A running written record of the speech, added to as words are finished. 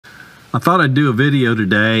I thought I'd do a video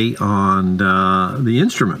today on the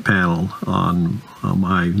instrument panel on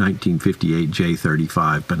my 1958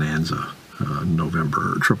 J35 Bonanza,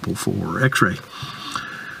 November 444 X-ray.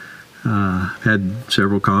 Had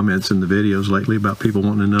several comments in the videos lately about people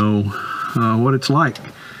wanting to know what it's like.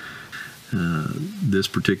 This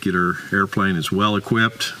particular airplane is well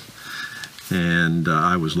equipped, and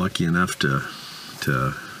I was lucky enough to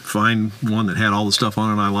find one that had all the stuff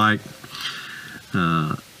on it I like.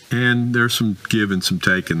 And there's some give and some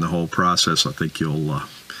take in the whole process. I think you'll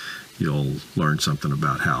learn something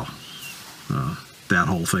about how that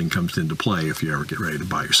whole thing comes into play if you ever get ready to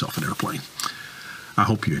buy yourself an airplane. I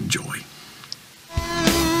hope you enjoy.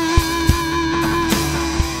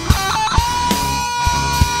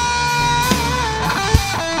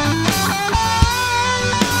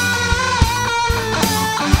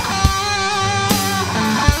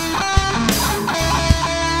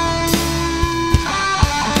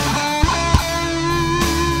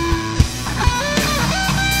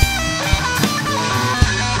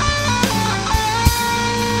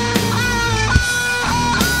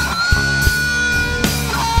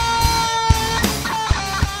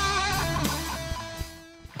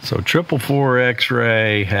 So 444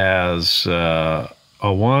 X-ray has a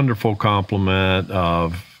wonderful complement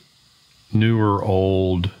of newer,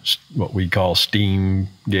 old, what we call steam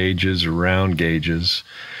gauges or round gauges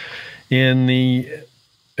in the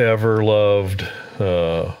ever-loved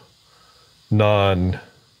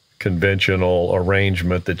non-conventional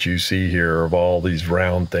arrangement that you see here of all these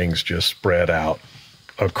round things just spread out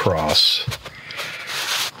across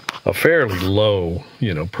a fairly low,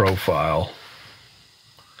 profile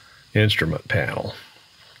instrument panel.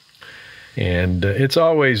 And it's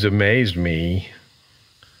always amazed me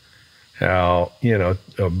how, a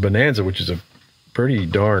Bonanza, which is a pretty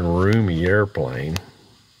darn roomy airplane,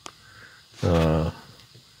 can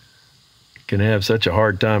have such a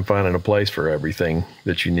hard time finding a place for everything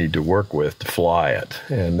that you need to work with to fly it.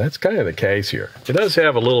 And that's kind of the case here. It does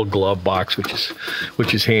have a little glove box,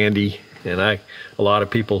 which is handy. And a lot of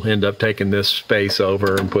people end up taking this space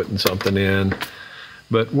over and putting something in.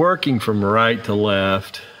 But working from right to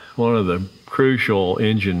left, one of the crucial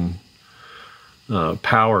engine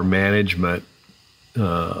power management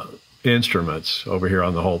instruments over here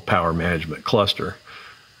on the whole power management cluster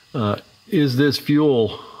is this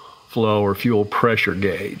fuel flow or fuel pressure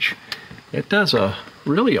gauge. It does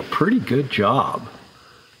really a pretty good job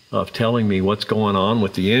of telling me what's going on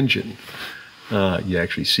with the engine. You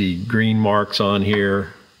actually see green marks on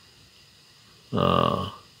here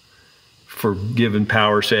for given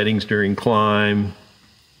power settings during climb,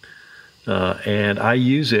 and I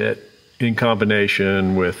use it in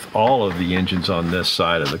combination with all of the engines on this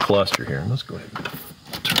side of the cluster here. And let's go ahead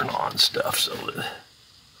and turn on stuff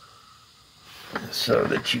so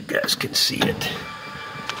that you guys can see it.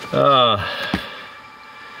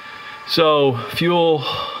 So fuel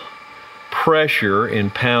pressure in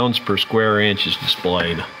pounds per square inch is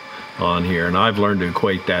displayed on here, and I've learned to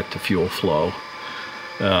equate that to fuel flow.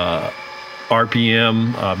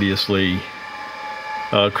 RPM, obviously,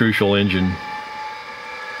 crucial engine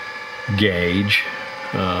gauge.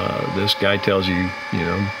 This guy tells you,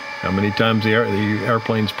 how many times the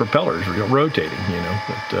airplane's propeller is rotating,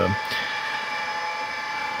 but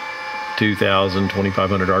 2,000,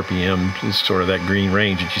 2,500 RPM is sort of that green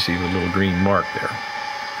range that you see, the little green mark there.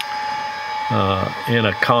 In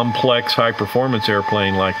a complex high-performance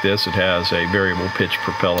airplane like this, it has a variable pitch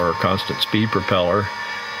propeller or constant speed propeller.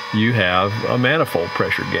 You have a manifold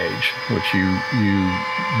pressure gauge, which you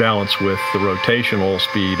balance with the rotational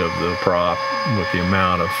speed of the prop with the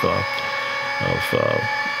amount of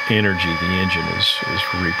energy the engine is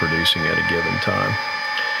reproducing at a given time.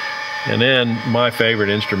 And then my favorite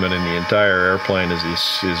instrument in the entire airplane is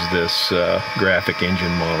this graphic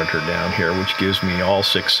engine monitor down here, which gives me all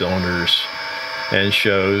 6 cylinders and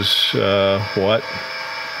shows what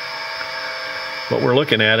we're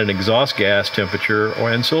looking at in exhaust gas temperature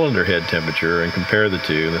and cylinder head temperature, and compare the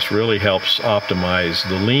two. And this really helps optimize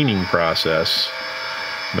the leaning process,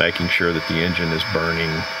 making sure that the engine is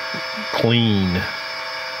burning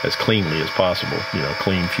as cleanly as possible,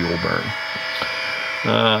 clean fuel burn.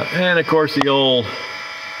 And of course the old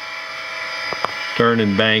turn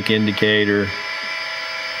and bank indicator.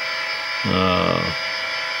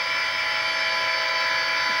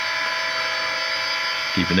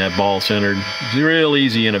 Keeping that ball centered. It's real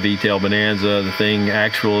easy in a V-Tail Bonanza. The thing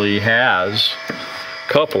actually has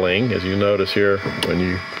coupling, as you notice here when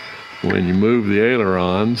you move the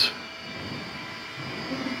ailerons,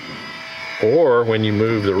 or when you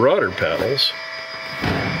move the rudder pedals.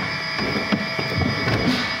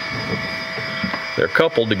 They're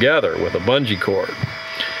coupled together with a bungee cord.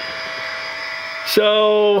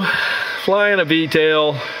 So flying a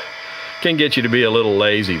V-tail can get you to be a little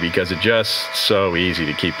lazy because it's just so easy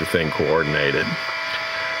to keep the thing coordinated.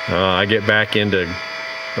 I get back into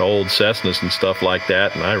old Cessnas and stuff like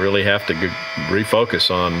that, and I really have to refocus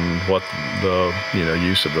on what the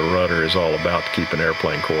use of the rudder is all about to keep an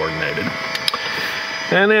airplane coordinated.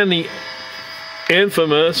 And then the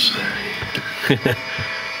infamous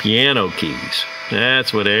piano keys.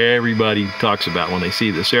 That's what everybody talks about when they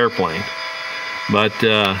see this airplane. But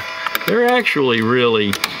they're actually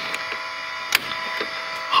really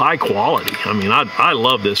high quality. I mean, I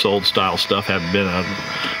love this old style stuff. Having been an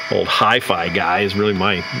old hi-fi guy, is really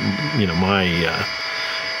my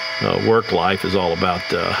work life is all about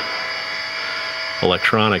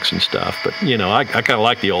electronics and stuff. But I kind of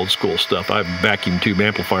like the old school stuff. I have vacuum tube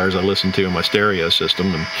amplifiers I listen to in my stereo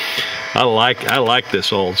system, and I like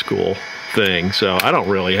this old school thing, so I don't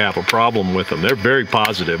really have a problem with them. They're very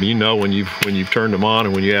positive. When you've turned them on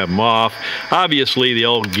and when you have them off. Obviously, the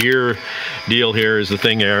old gear deal here is the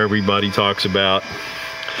thing everybody talks about.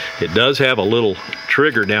 It does have a little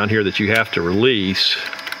trigger down here that you have to release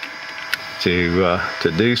to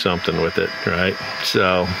do something with it, right?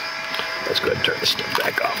 So let's go ahead and turn this stuff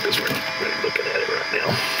back off because we're really looking at it right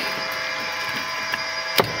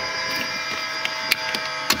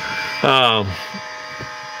now.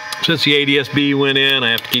 Since the ADS-B went in,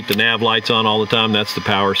 I have to keep the nav lights on all the time. That's the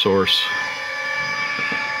power source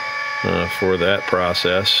for that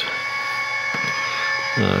process.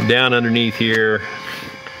 Down underneath here,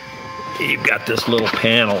 you've got this little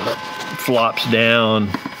panel that flops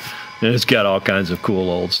down. And it's got all kinds of cool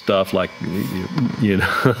old stuff, like,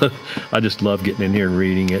 I just love getting in here and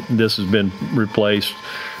reading it. This has been replaced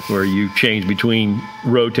where you change between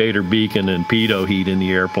rotator beacon and pitot heat in the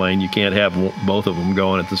airplane. You can't have both of them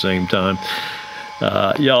going at the same time.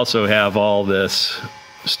 You also have all this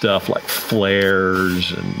stuff like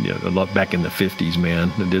flares, and back in the 50s,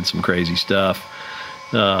 man, they did some crazy stuff.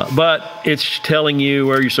 But it's telling you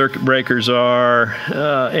where your circuit breakers are,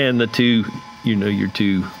 and the two, your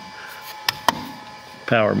two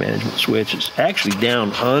power management switches. Actually,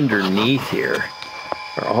 down underneath here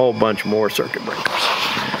are a whole bunch more circuit breakers.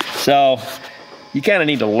 So you kind of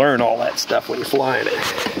need to learn all that stuff when you're flying it.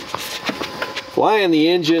 Flying the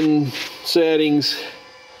engine settings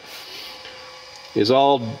is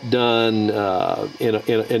all done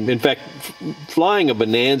in fact, flying a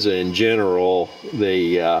Bonanza in general,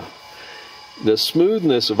 the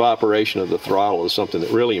smoothness of operation of the throttle is something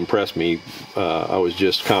that really impressed me. I was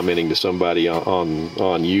just commenting to somebody on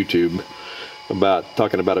YouTube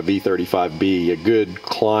talking about a V-35B. A good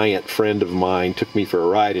client friend of mine took me for a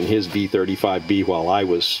ride in his V-35B while I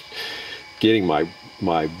was getting my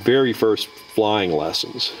very first flying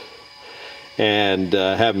lessons, and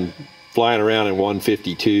having flying around in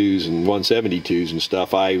 152s and 172s and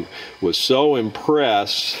stuff, I was so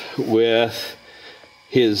impressed with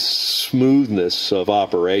his smoothness of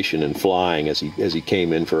operation and flying as he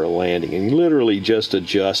came in for a landing, and literally just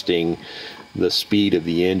adjusting the speed of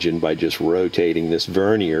the engine by just rotating this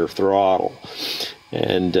vernier throttle.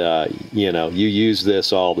 And you use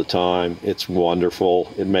this all the time. It's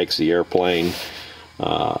wonderful. It makes the airplane,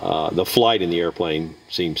 the flight in the airplane,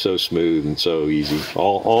 seem so smooth and so easy.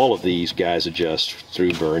 All of these guys adjust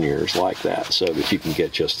through verniers like that so that you can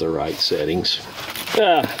get just the right settings.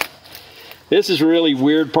 This is a really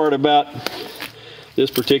weird part about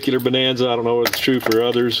this particular Bonanza. I don't know if it's true for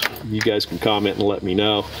others. You guys can comment and let me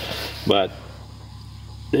know. But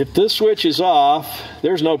if this switch is off,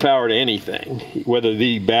 there's no power to anything, whether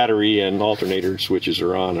the battery and alternator switches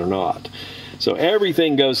are on or not. So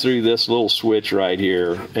everything goes through this little switch right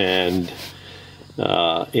here. And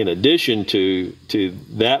in addition to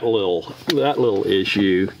that little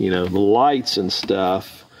issue, the lights and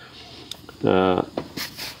stuff,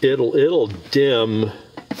 it'll dim.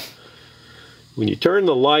 When you turn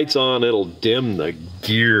the lights on, it'll dim the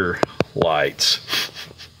gear lights.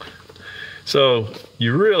 So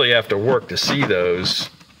you really have to work to see those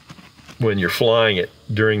when you're flying it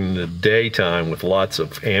during the daytime with lots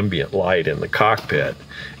of ambient light in the cockpit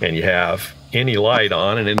and you have any light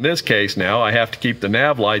on. And in this case now, I have to keep the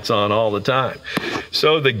nav lights on all the time.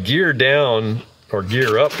 So the gear down or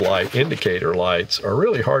gear up light, indicator lights, are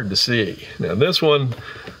really hard to see. Now this one,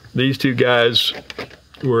 these two guys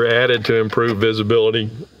were added to improve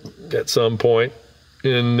visibility at some point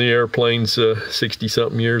in the airplane's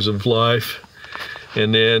 60-something years of life.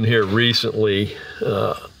 And then here recently,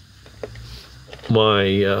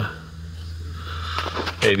 my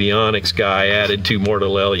avionics guy added 2 more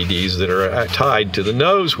little LEDs that are tied to the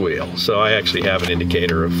nose wheel. So I actually have an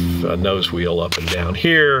indicator of a nose wheel up and down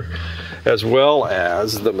here, as well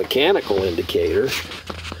as the mechanical indicator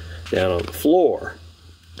down on the floor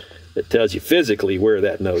that tells you physically where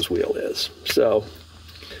that nose wheel is. So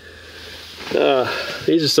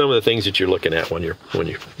these are some of the things that you're looking at when you're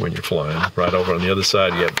flying. Right over on the other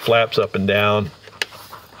side, you have flaps up and down.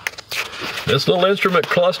 This little instrument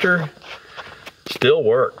cluster still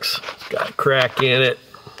works. It's got a crack in it,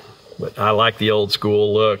 but I like the old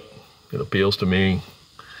school look. It appeals to me.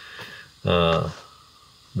 The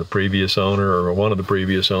previous owner, or one of the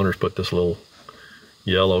previous owners, put this little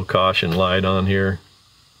yellow caution light on here.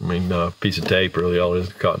 I mean, a piece of tape, really, all it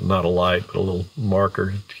is, not a light, but a little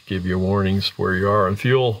marker to give you warnings where you are on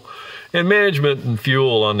fuel. And management and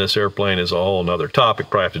fuel on this airplane is a whole nother topic.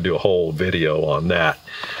 Probably have to do a whole video on that.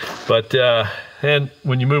 But, and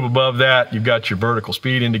when you move above that, you've got your vertical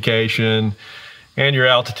speed indication and your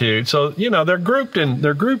altitude. So, you know, they're grouped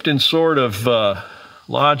in sort of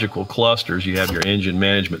logical clusters. You have your engine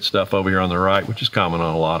management stuff over here on the right, which is common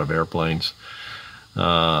on a lot of airplanes.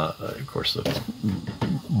 Of course, the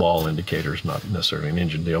ball indicator is not necessarily an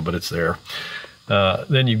engine deal, but it's there.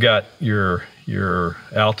 Then you've got your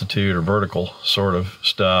altitude or vertical sort of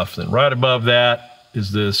stuff. Then right above that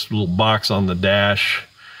is this little box on the dash,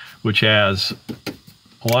 which has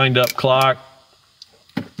a lined up clock,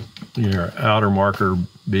 your outer marker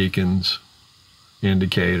beacons,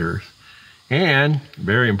 indicators, and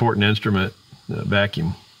very important instrument,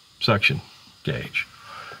 vacuum suction gauge.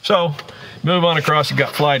 So move on across, you've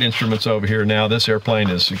got flight instruments over here. Now this airplane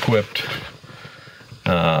is equipped,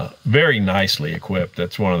 very nicely equipped.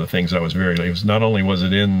 That's one of the things I was not only was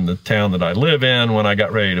it in the town that I live in when I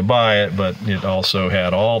got ready to buy it, but it also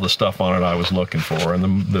had all the stuff on it I was looking for.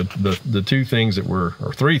 And the 2 things that were,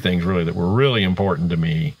 or 3 things really, that were really important to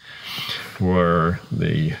me were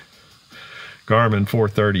the Garmin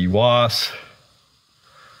 430 WAS,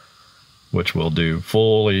 which will do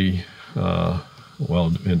fully,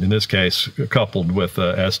 well, in this case, coupled with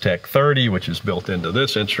STEC 30, which is built into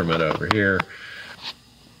this instrument over here.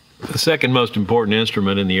 The second most important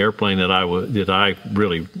instrument in the airplane that I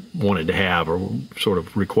really wanted to have, or sort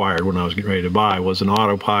of required when I was getting ready to buy, was an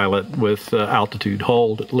autopilot with altitude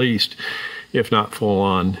hold, at least, if not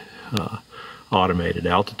full-on automated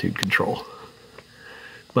altitude control.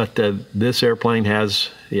 But this airplane has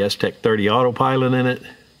the STEC 30 autopilot in it,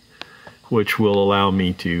 which will allow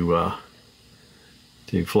me to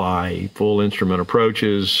fly full instrument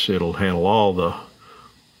approaches. It'll handle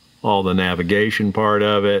all the navigation part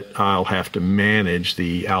of it. I'll have to manage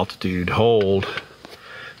the altitude hold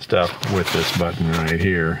stuff with this button right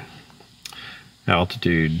here.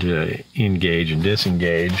 Altitude engage and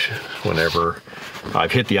disengage. Whenever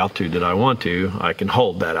I've hit the altitude that I want to, I can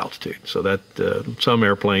hold that altitude. So that some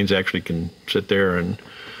airplanes actually can sit there and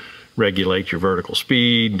regulate your vertical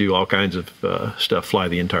speed, do all kinds of stuff, fly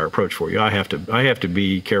the entire approach for you. I have to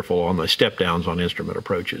be careful on the step downs on instrument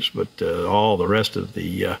approaches, but all the rest of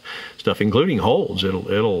the stuff, including holds,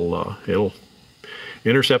 it'll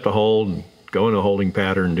intercept a hold and go into a holding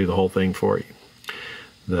pattern and do the whole thing for you.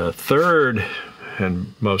 The third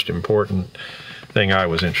and most important thing I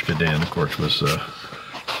was interested in, of course, was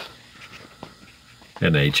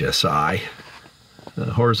an HSI.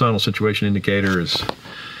 Horizontal situation indicator is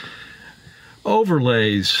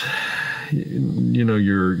overlays, you know,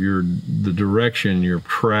 the direction you're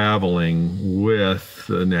traveling with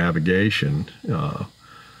the navigation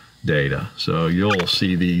data. So you'll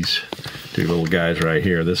see these 2 little guys right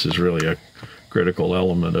here. This is really a critical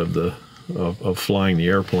element of flying the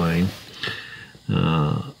airplane.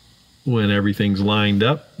 When everything's lined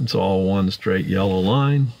up, it's all one straight yellow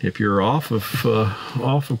line. If you're off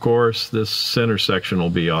of course, this center section will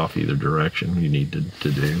be off either direction you need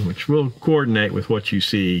to do, which will coordinate with what you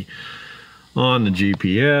see on the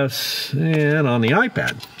GPS and on the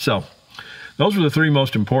iPad. So those were the 3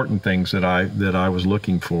 most important things that I was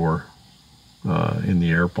looking for in the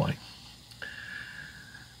airplane.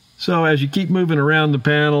 So as you keep moving around the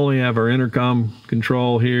panel, we have our intercom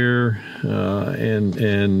control here, and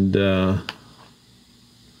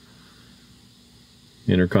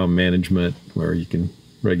intercom management, where you can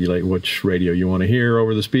regulate which radio you want to hear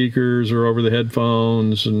over the speakers or over the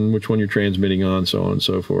headphones, and which one you're transmitting on, so on and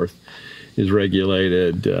so forth, is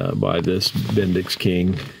regulated by this Bendix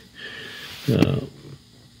King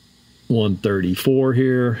 134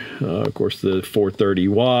 here. Of course, the 430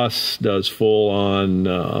 WAS does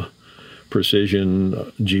full-on precision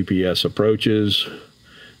GPS approaches,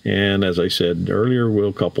 and as I said earlier,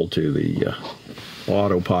 we'll couple to the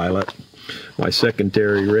autopilot. My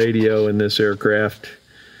secondary radio in this aircraft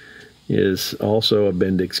is also a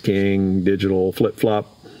Bendix King digital flip-flop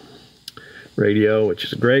radio, which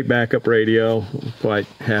is a great backup radio. I'm quite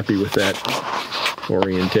happy with that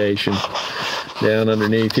orientation. Down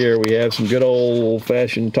underneath here we have some good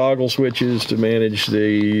old-fashioned toggle switches to manage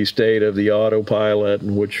the state of the autopilot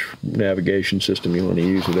and which navigation system you want to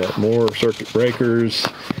use with that. More circuit breakers.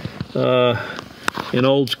 An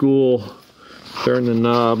old school turn the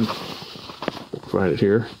knob, find it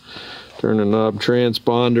here, turn the knob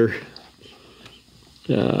transponder.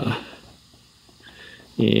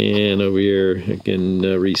 And over here I can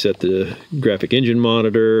reset the graphic engine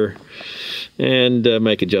monitor and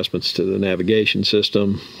make adjustments to the navigation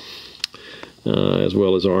system, as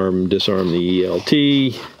well as disarm the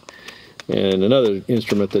ELT. And another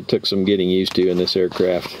instrument that took some getting used to in this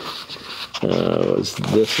aircraft was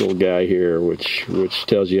this little guy here, which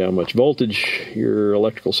tells you how much voltage your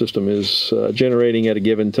electrical system is generating at a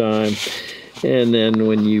given time. And then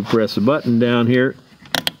when you press a button down here,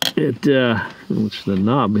 which the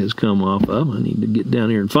knob has come off of, I need to get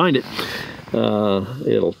down here and find it,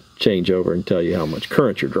 it'll change over and tell you how much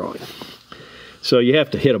current you're drawing. So you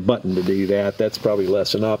have to hit a button to do that. That's probably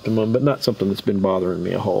less than optimum, but not something that's been bothering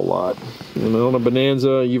me a whole lot. And on a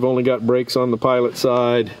Bonanza, you've only got brakes on the pilot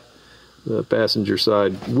side. The passenger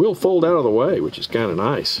side will fold out of the way, which is kind of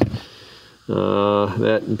nice.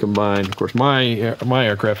 That and combined, of course, my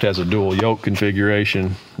aircraft has a dual yoke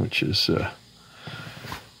configuration, which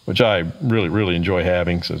I really enjoy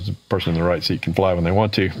having, so the person in the right seat can fly when they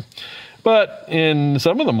want to. But in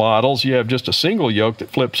some of the models, you have just a single yoke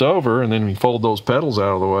that flips over, and then you fold those pedals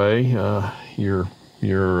out of the way.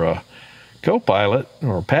 Your co-pilot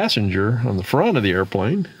or passenger on the front of the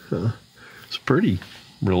airplane, it's pretty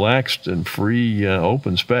relaxed and free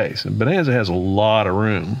open space. And Bonanza has a lot of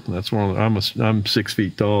room. That's I'm 6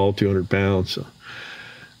 feet tall, 200 pounds. So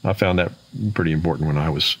I found that pretty important when I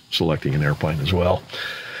was selecting an airplane as well.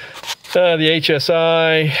 The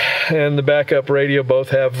HSI and the backup radio both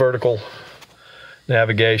have vertical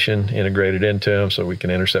navigation integrated into them, so we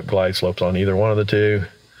can intercept glide slopes on either one of the two.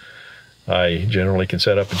 I generally can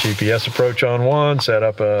set up a GPS approach on one, set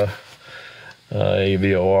up a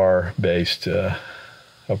VOR-based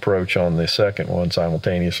approach on the second one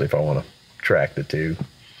simultaneously if I want to track the two.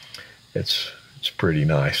 It's pretty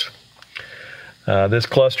nice. This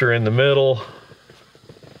cluster in the middle,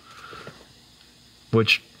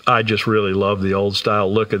 which I just really love the old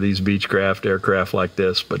style look of these Beechcraft aircraft like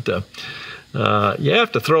this, but you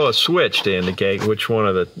have to throw a switch to indicate which one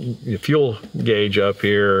of the fuel gauge up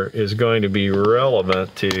here is going to be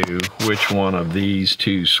relevant to which one of these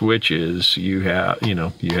two switches you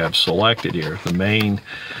have selected here. The main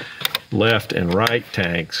left and right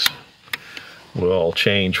tanks will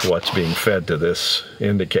change what's being fed to this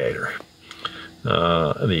indicator.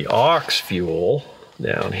 The aux fuel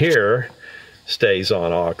down here stays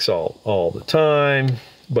on aux all the time,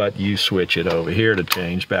 but you switch it over here to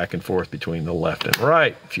change back and forth between the left and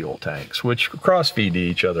right fuel tanks, which cross-feed to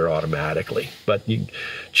each other automatically, but you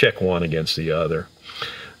check one against the other.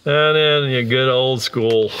 And then your good old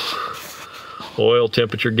school oil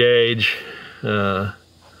temperature gauge,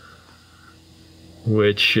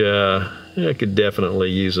 which I could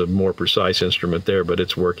definitely use a more precise instrument there, but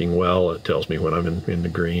it's working well. It tells me when I'm in the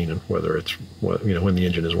green and whether it's, when the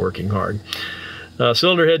engine is working hard.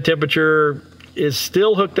 Cylinder head temperature is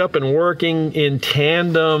still hooked up and working in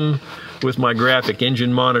tandem with my graphic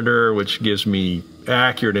engine monitor, which gives me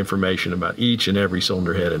accurate information about each and every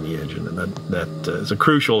cylinder head in the engine, and that is a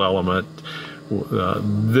crucial element.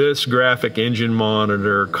 This graphic engine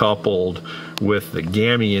monitor coupled with the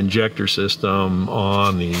GAMI injector system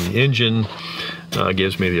on the engine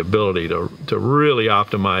gives me the ability to really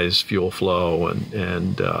optimize fuel flow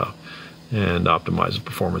and optimize the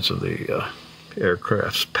performance of the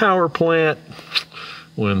aircraft's power plant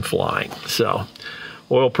when flying. So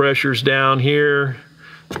oil pressure's down here.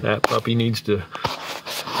 That puppy needs to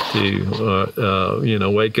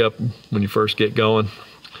wake up when you first get going.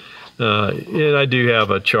 And I do have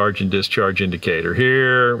a charge and discharge indicator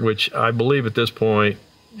here, which I believe at this point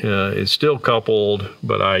is still coupled,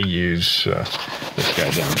 but I use this guy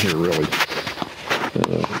down here really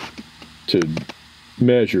to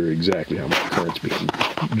measure exactly how much current's being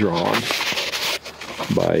drawn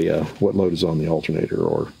by what load is on the alternator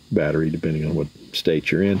or battery, depending on what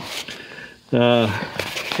state you're in.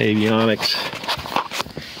 Avionics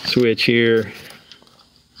switch here.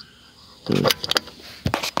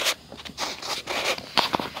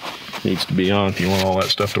 Needs to be on if you want all that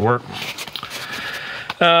stuff to work.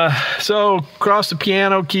 So across the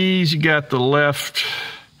piano keys, you got the left,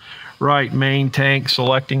 right main tank,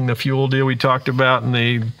 selecting the fuel deal we talked about,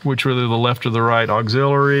 and which were the left or the right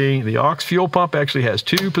auxiliary. The aux fuel pump actually has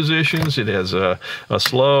two positions. It has a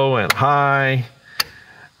slow and high.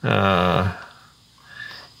 And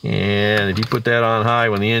if you put that on high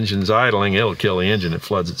when the engine's idling, it'll kill the engine. It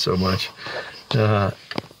floods it so much.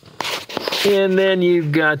 And then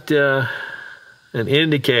you've got an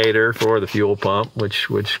indicator for the fuel pump,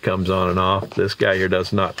 which comes on and off. This guy here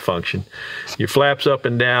does not function. Your flaps up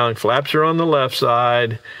and down. Flaps are on the left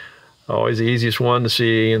side. Always the easiest one to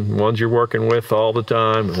see, and ones you're working with all the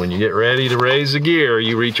time. And when you get ready to raise the gear,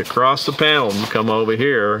 you reach across the panel and you come over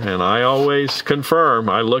here, and I always confirm.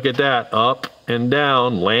 I look at that up and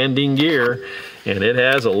down landing gear, and it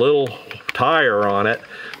has a little tire on it,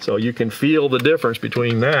 so you can feel the difference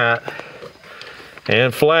between that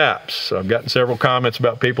and flaps. So I've gotten several comments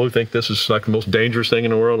about people who think this is like the most dangerous thing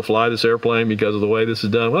in the world to fly this airplane because of the way this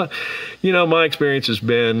is done. Well, you know, my experience has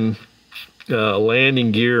been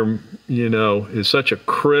landing gear, you know, is such a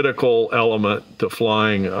critical element to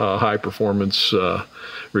flying a high performance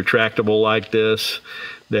retractable like this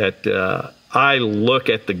that I look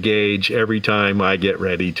at the gauge every time I get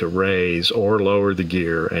ready to raise or lower the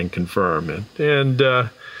gear and confirm it. And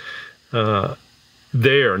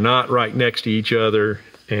they are not right next to each other,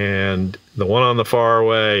 and the one on the far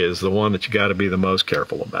away is the one that you got to be the most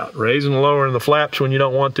careful about. Raising and lowering the flaps when you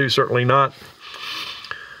don't want to, certainly not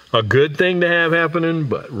a good thing to have happening,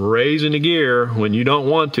 but raising the gear when you don't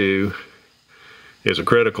want to is a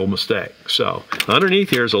critical mistake. So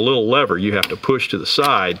underneath here is a little lever you have to push to the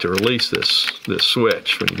side to release this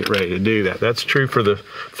switch when you get ready to do that. That's true for the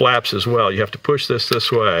flaps as well. You have to push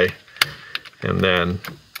this way and then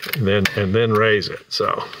raise it.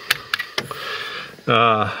 So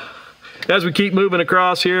as we keep moving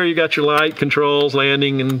across here, you got your light controls,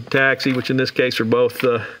 landing and taxi, which in this case are both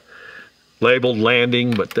labeled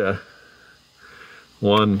landing, but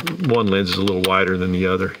one lens is a little wider than the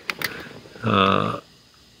other.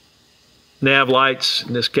 Nav lights,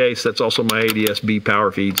 in this case, that's also my ADS-B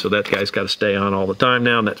power feed, so that guy's got to stay on all the time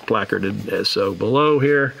now, and that's placarded as so below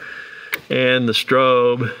here. And the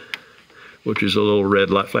strobe, which is a little red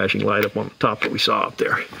light, flashing light up on the top that we saw up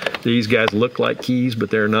there. These guys look like keys, but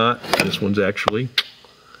they're not. This one's actually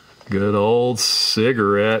good old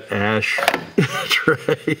cigarette ash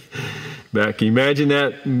tray. Can you imagine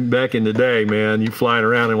that back in the day, man? You flying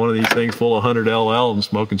around in one of these things full of 100 LL and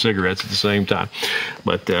smoking cigarettes at the same time.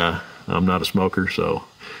 But I'm not a smoker, so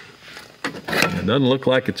it doesn't look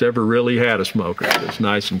like it's ever really had a smoker. It's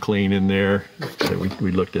nice and clean in there. So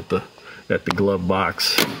we looked at the glove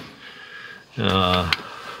box.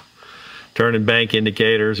 Turn and bank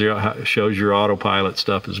indicators, shows your autopilot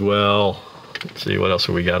stuff as well. Let's see, what else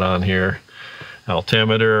have we got on here?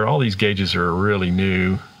 Altimeter. All these gauges are really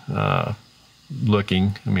new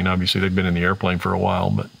looking. I mean, obviously they've been in the airplane for a while,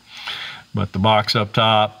 but the box up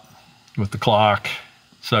top with the clock,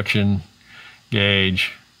 suction,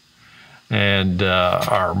 gauge, and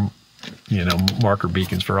our marker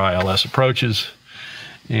beacons for ILS approaches.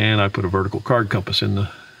 And I put a vertical card compass in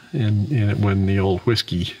it when the old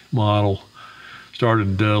whiskey model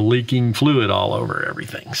started leaking fluid all over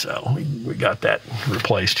everything. So we got that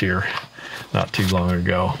replaced here not too long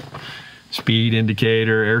ago. Speed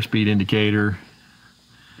indicator, airspeed indicator.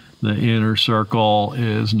 The inner circle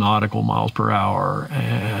is nautical miles per hour,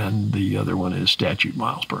 and the other one is statute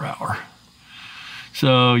miles per hour.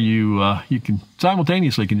 So you can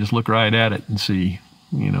simultaneously just look right at it and see,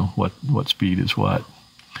 what speed is what.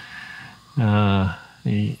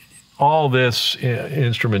 All this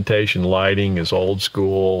instrumentation lighting is old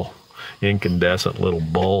school, incandescent little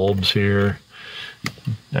bulbs here.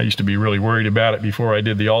 I used to be really worried about it before I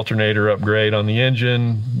did the alternator upgrade on the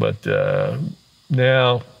engine, but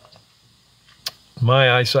now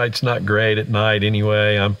my eyesight's not great at night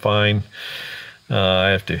anyway. I'm fine. I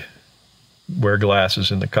have to wear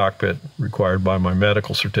glasses in the cockpit required by my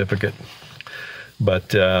medical certificate, but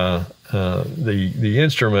the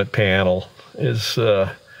instrument panel is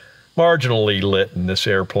marginally lit in this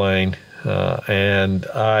airplane. And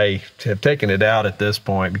I have taken it out at this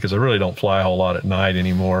point because I really don't fly a whole lot at night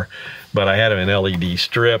anymore. But I had an LED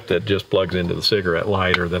strip that just plugs into the cigarette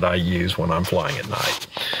lighter that I use when I'm flying at night,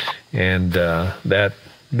 and that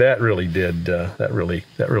really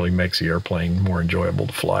makes the airplane more enjoyable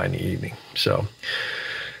to fly in the evening. So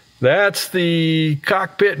that's the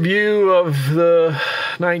cockpit view of the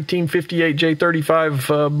 1958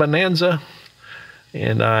 J35 Bonanza,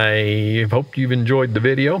 and I hope you've enjoyed the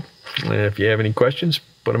video. If you have any questions,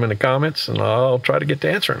 put them in the comments and I'll try to get to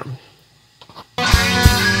answering them.